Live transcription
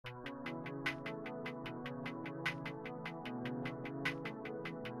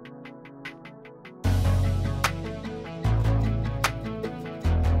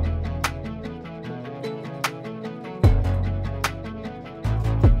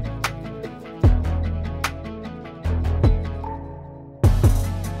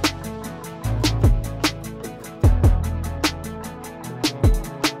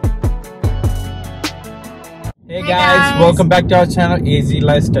Welcome back to our channel AZ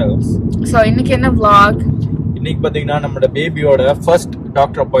Lifestylez. So இன்னைக்கு என்ன vlog? இன்னைக்கு பாத்தீங்கன்னா நம்மளோட பேபியோட first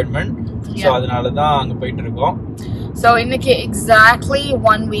doctor appointment. So அதனால தான் அங்க போயிட்டு இருக்கோம். So இன்னைக்கு exactly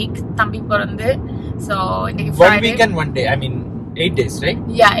 1 week தம்பி பிறந்து. So இன்னைக்கு Friday. 1 week and 1 day. I mean 8 days, right?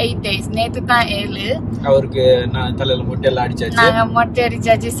 Yeah, 8 days. நேத்து தான் 7. அவருக்கு நான் தலையில மொட்டை எல்லாம் அடிச்சாச்சு. நாங்க மொட்டை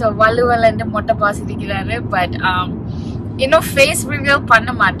அடிச்சாச்சு. So வலுவலன்னு மொட்டை பாசிக்கிறாரு. But you know face reveal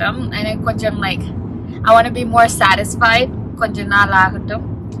பண்ண மாட்டோம். எனக்கு கொஞ்சம் like I want to be more satisfied கொஞ்ச நாள் ஆகட்டும்.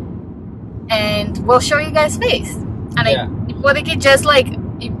 And we'll show you guys face. And இப்போதைக்கு just like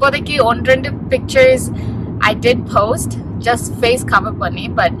இப்போதைக்கு 1-2 pictures I did post just face cover பண்ணி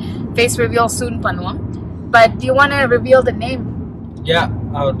but face reveal soon பண்ணுவோம். But do you want to reveal the name? Yeah,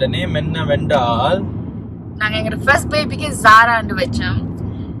 the name என்ன வெண்டால் நாங்க எங்க first babyக்கு Zara ன்னு வச்சோம்.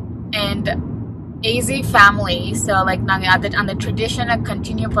 And AZ family, so like நாங்க அந்த ட்ரெடிஷனை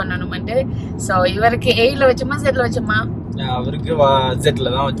கண்டினியூ பண்ணணும்னு. So இவருக்கு Aல வச்சோமா Zல வச்சோமா? அவருக்கு Zல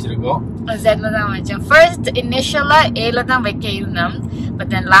தான் வச்சிருக்கோம். Zல தான் வச்சோம். First initially Aல தான் வைக்க இருந்தோம். But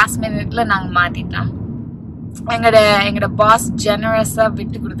then last minuteல நாங்க மாத்திட்டோம். எங்கட பாஸ் ஜெனரஸா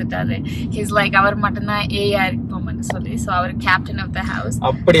விட்டு கொடுத்துட்டாரு. He's like அவர் மட்டும் தான் ஏஆ இருப்போம்னு சொல்லி. So our captain of the house.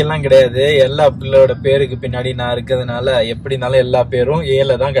 அப்படி எல்லாம் கிடையாது. எல்லா பிள்ளையோட பேருக்கு பின்னாடி நான் இருக்கிறதுனால எப்படினாலும் எல்லா பேரும்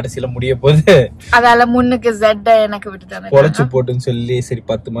ஏல தான் கடைசில முடிய போகுது. அதால முன்னுக்கு Z எனக்கு விட்டுட்டாங்க. பொளச்சு போட்டுன்னு சொல்லி சரி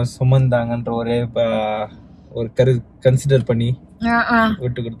 10 மாசம் சுமந்தாங்கன்ற ஒரு கன்சிடர் பண்ணி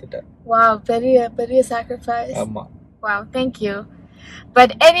விட்டு கொடுத்துட்டார். Wow, பெரிய sacrifice. ஆமா. Wow, thank you. But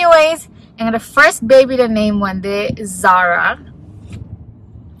anyways, and the first baby the name வந்து Zara.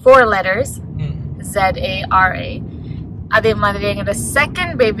 4 letters. Z-A-R-A. அதே மாதிரி எங்க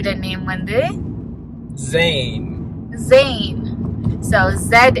second baby the name வந்து Zain. So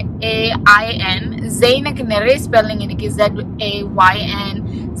Z-A-I-N. Zainக்கு நிறைய ஸ்பெல்லிங் இருக்கு. Z-A-Y-N,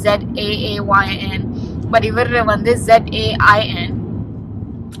 Z-A-A-Y-N. But இவர் வந்து Z-A-I-N.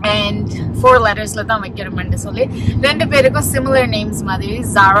 And 4 letters la dhaan vekkirumnu solli rendu perukku similar names madiri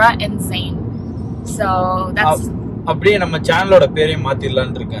Zara and Zain. So that's அப்படியே நம்ம சேனலோட பேரை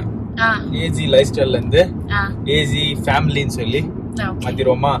மாத்திரலாம்னு இருக்கேன். AZ Lifestyle இருந்து AZ Family ன்னு சொல்லி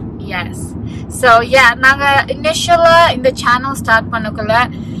மாத்திரோமா? Yes. So yeah, நாங்க initially இந்த channel start பண்ணக்குள்ள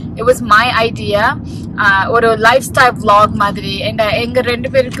it was my idea. ஒரு lifestyle vlog மாதிரி. And எங்க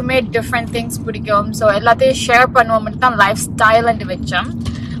ரெண்டு பேருக்குமே different things பிடிக்கும். So எல்லாத்தையும் ஷேர் பண்ணுவோம்னு தான் lifestyle ன்னு வெச்சோம்.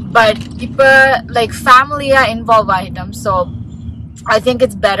 But இப்ப like family involve ஆயிட்டோம். So I think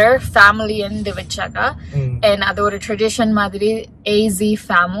it's better family ன்னு வெச்சாக்கா. And அது ஒரு tradition மாதிரி AZ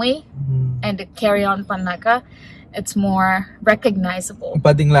family and carry on பண்ணாக்கா it's more recognizable.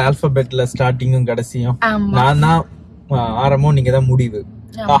 பாத்தீங்களா alphabetல ஸ்டார்டிங்கும் கடைசியும் நான் தான் ஆரம்பம் நீங்க தான் முடிவு.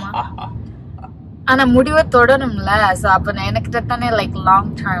 ஆனா முடிவை தொடணும்ல. So அப்ப எனக்கு தானே like long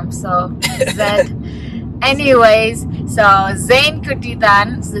term. So that anyways, so Zain Kuti dan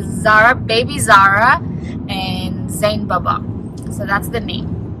Zara, baby Zara and Zain Baba. So that's the name.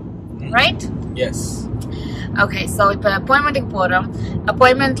 Right? Yes. Okay, so இப்போ appointment போறோம்.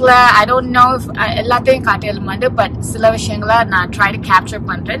 Appointmentல I don't know if எல்லாத்தையும் காட்டலுமாண்டு but சில விஷயங்களை நான் try to capture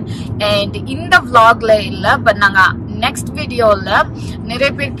பண்றேன். And இந்த vlogல இல்ல but நாங்க next videoல நிறைய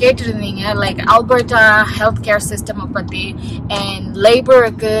பேர் கேட்டிருந்தீங்க like Alberta healthcare system பத்தி and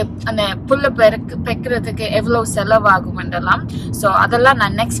laborக்கு அந்த புள்ள பெக்கிறதுக்கு எவ்வளவு செலவாகும்ன்றலாம். So அதெல்லாம்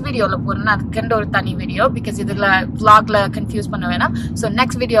நான் next videoல போறேன். அதுக்கு ஒரு தனி வீடியோ because இதுல vlogல கன்ஃபியூஸ் பண்ண வேணாம். So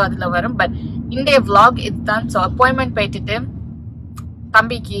next video அதுல வரும். But இந்த vlog இதுதான். So appointment போயிட்டு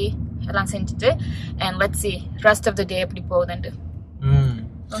தம்பிக்கு எல்லாம் செஞ்சுட்டு and let's see rest of the day எப்படி போகுதுன்னு.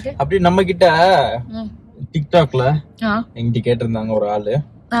 Okay. அப்படி நம்ம கிட்ட டிக்டாக்ல என்கிட்ட கேட்டிருந்தாங்க ஒரு ஆளு.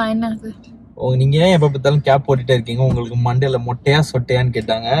 என்னது நீங்க ஏன் எப்ப பார்த்தாலும் கேப் போட்டுட்டே இருக்கீங்க, உங்களுக்கு மண்டையில மொட்டையா சொட்டையான்னு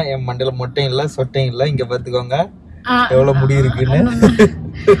கேட்டாங்க. என் மண்டையில மொட்டையும் இல்ல சொட்டையும் இல்ல, இங்க பாத்துக்கோங்க எவ்வளவு முடி இருக்குன்னு.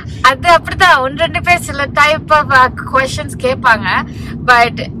 அது அப்படிதான் 1-2 பேர் சில டைப் ஆஃப் क्वेश्चंस கேட்பாங்க.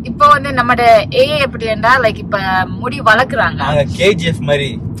 பட் இப்போ வந்து நம்மட ஏ எப்படின்னா லைக் இப்ப முடி வளர்க்குறாங்க KGF மாதிரி.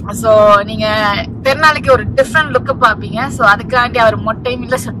 சோ நீங்க பெருநாளைக்கு ஒரு டிஃபரெண்ட் லுக் பாப்பீங்க. சோ அதுக்காண்டி அவர் மொட்டையும்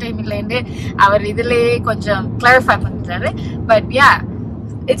இல்ல சொட்டையும் இல்லன்னு அவர் இதுலயே கொஞ்சம் கிளாரிஃபை பண்ணிட்டாரு. But yeah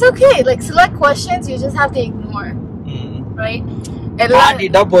it's okay. Like சில questions you just have to ignore. Right?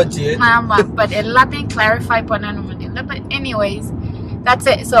 ஆமா பட் எல்லாத்தையும் கிளாரிஃபை பண்ணணும் முடியல. But anyways, that's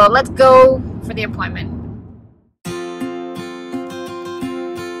it. So let's go for the appointment.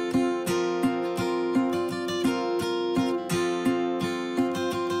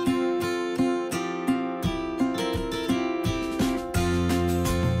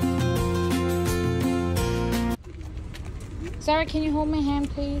 Sarah, can you hold my hand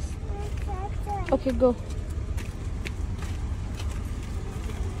please? Okay, go.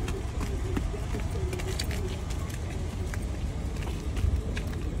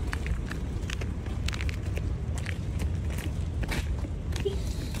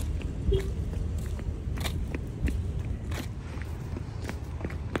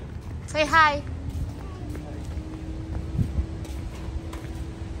 hi.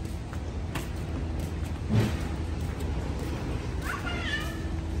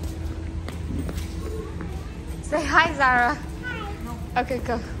 Say hi, Zara. Hi. Okay,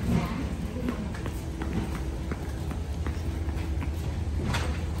 go.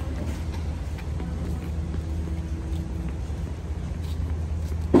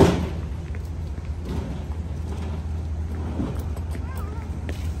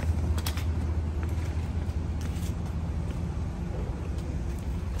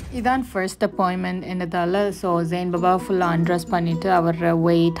 இதான் first appointment என்னதால so Jain Baba ஃபுல்லாக அண்ட்ரெஸ் பண்ணிவிட்டு அவர்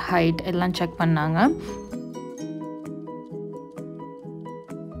weight height எல்லாம் check பண்ணாங்க.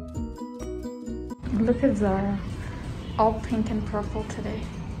 Look at Zara, all pink and purple today.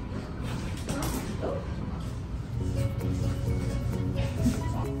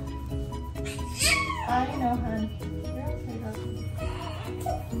 I know, hon.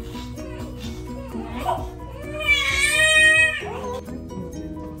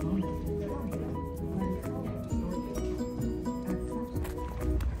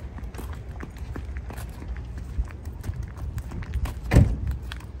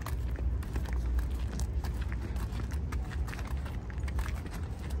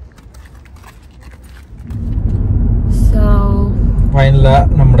 ஃபைனலா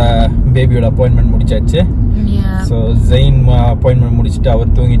நம்மட பேபியோட appointment முடிச்சாச்சு. So Jain appointment முடிச்சுட்டு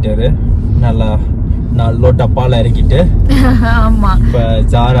அவர் தூங்கிட்டாரு. நல்லா 4 லோட்டா பால் இறக்கிட்டு ஆமா இப்போ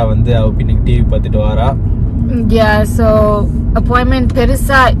ஜாரா வந்து அவ பின்னுக்கு டிவி பார்த்துட்டு வாரா. ஸோ அப்பாயின்மெண்ட்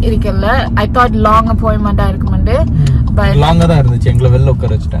பெருசா இருக்குல்ல. I thought long அப்பாயின்மெண்டா இருக்குமெண்டு. பட் லாங்கா தான் இருந்துச்சு. எங்களை வெளில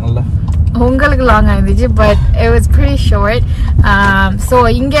உட்கார வச்சுட்டாங்கல்ல. உங்களுக்கு லாங்கா இருந்துச்சு but it was pretty short. So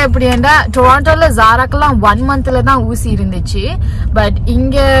இங்க எப்படின்னா டொராண்டோல ஜாராக்கெல்லாம் 1 monthல தான் ஊசி இருந்துச்சு. பட்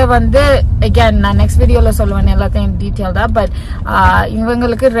இங்க வந்து again நான் நெக்ஸ்ட் வீடியோல சொல்லுவேன் எல்லாத்தையும் டீட்டெயில்டா. பட்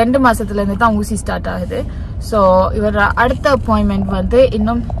இவங்களுக்கு 2 மாசத்துல இருந்து தான் ஊசி ஸ்டார்ட் ஆகுது. ஸோ இவர் அடுத்த அப்பாயின்மெண்ட் வந்து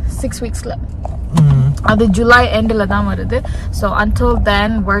இன்னும் 6 weeksல, அது ஜூலை எண்ட்ல தான் வருது. So until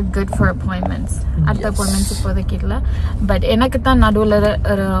then we're good for appointments. அடுத்த அப்பாயின்மெண்ட்ஸ் இப்போதைக்கு இல்லை. பட் எனக்கு தான் நடுவில்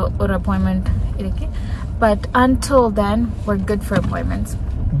ஒரு அப்பாயின்மெண்ட் இருக்கு. But until then we're good for appointments.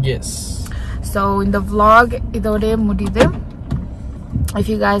 Yes. So இந்த vlog இதோட முடியுது. If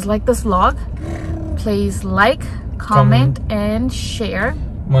you guys like this vlog, please like, comment and share.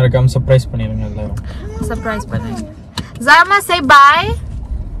 மறக்காம சர்ப்ரைஸ் பண்ணிருங்க எல்லாரும். சர்ப்ரைஸ் பண்ணுங்க. Zarma, say bye.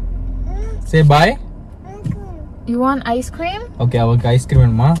 Say bye. You want ice cream? Okay, அவளுக்கு ice cream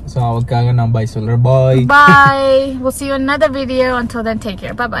வேணுமா? So அவளுக்காக நான் பாய் சொல்றேன். Bye. Bye. We'll see you in another video. Until then, take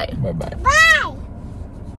care. Bye bye. Bye bye.